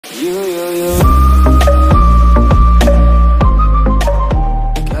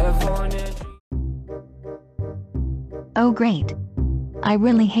Oh great. I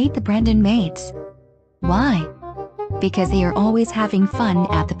really hate the Brandon mates. Why? Because they are always having fun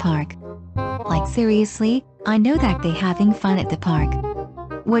at the park. Like seriously, I know that they having fun at the park.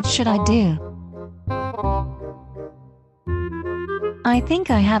 What should I do? I think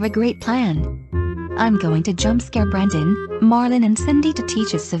I have a great plan. I'm going to jump scare Brandon, Marlon and Cindy to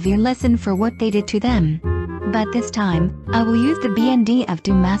teach a severe lesson for what they did to them. But this time, I will use the BND of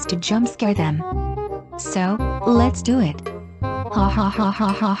Doom Mask to jump scare them. So, let's do it. Ha ha ha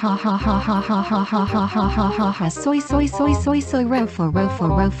ha ha ha ha ha ha ha ha ha ha ha ha ha ha soy soy soy soy soy rofo rofo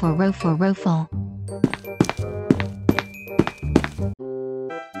rofo rofo rofo.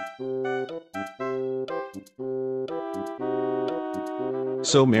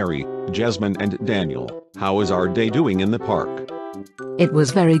 So Mary, Jasmine and Daniel, how is our day doing in the park? It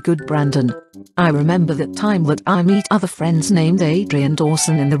was very good, Brandon. I remember that time that I meet other friends named Adrian and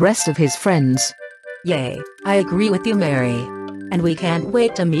Dawson and the rest of his friends. Yay, I agree with you, Mary. And we can't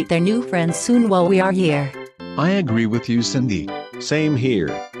wait to meet their new friends soon while we are here. I agree with you, Cindy. Same here.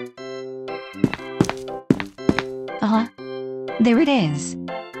 There it is.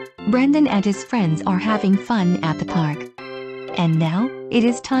 Brandon and his friends are having fun at the park. And now, it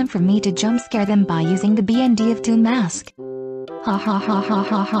is time for me to jump scare them by using the BND of Doom Mask. Ha ha ha ha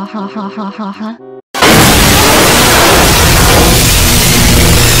ha ha ha ha ha ha ha.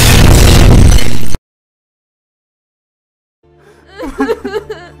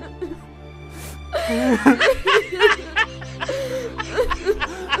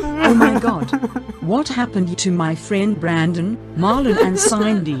 Oh my god. What happened to my friend Brandon, Marlon and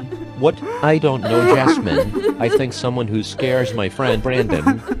Cindy? What? I don't know, Jasmine. I think someone who scares my friend Brandon,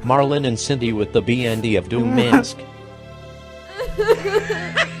 Marlon and Cindy with the BND of Doom Mask.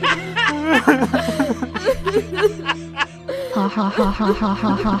 Ha ha ha ha ha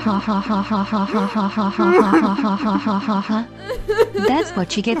ha ha ha ha ha ha ha ha ha ha ha ha ha ha. That's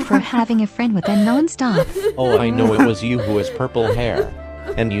what you get for having a friend with a non-stop. Oh, I know it was you who has purple hair.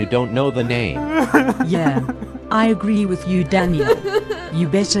 And you don't know the name. Yeah, I agree with you, Daniel. You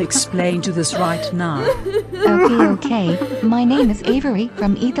better explain to this right now. Okay, my name is Avery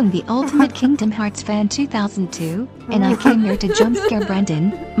from Ethan the Ultimate Kingdom Hearts Fan 2002, and I came here to jump scare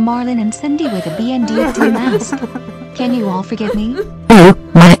Brandon, Marlon and Cindy with a BND of Doom Mask. Can you all forgive me? Oh,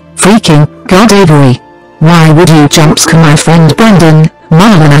 my freaking god, Avery. Why would you jump scare my friend Brandon,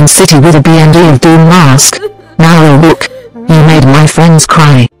 Marlon and Cindy with a BND of Doom Mask? Now look, you made my friends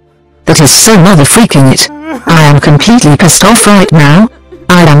cry. That is so mother-freaking it. I am completely pissed off right now.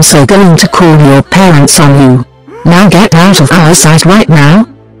 I am so going to call your parents on you. Now get out of our sight right now.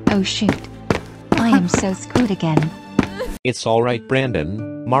 Oh shoot. I am so screwed again. It's alright,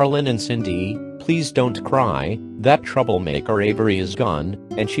 Brandon, Marlon and Cindy, please don't cry. That troublemaker Avery is gone,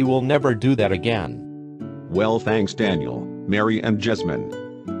 and she will never do that again. Well, thanks Daniel, Mary and Jasmine.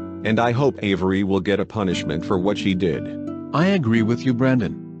 And I hope Avery will get a punishment for what she did. I agree with you,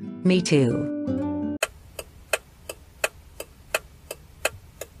 Brandon. Me too.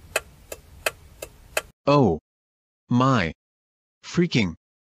 Oh. My. Freaking.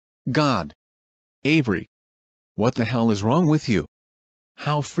 God. Avery. What the hell is wrong with you?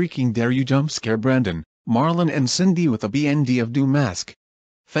 How freaking dare you jump scare Brandon, Marlon and Cindy with a BND of Doom Mask?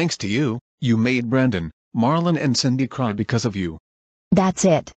 Thanks to you, you made Brandon, Marlon and Cindy cry because of you. That's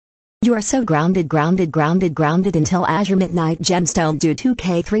it. You are so grounded until Azure Midnight Gemstone do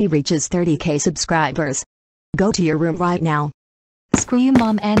 2K3 reaches 30K subscribers. Go to your room right now. Screw you,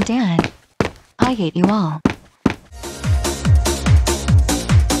 Mom and Dad. I hate you all.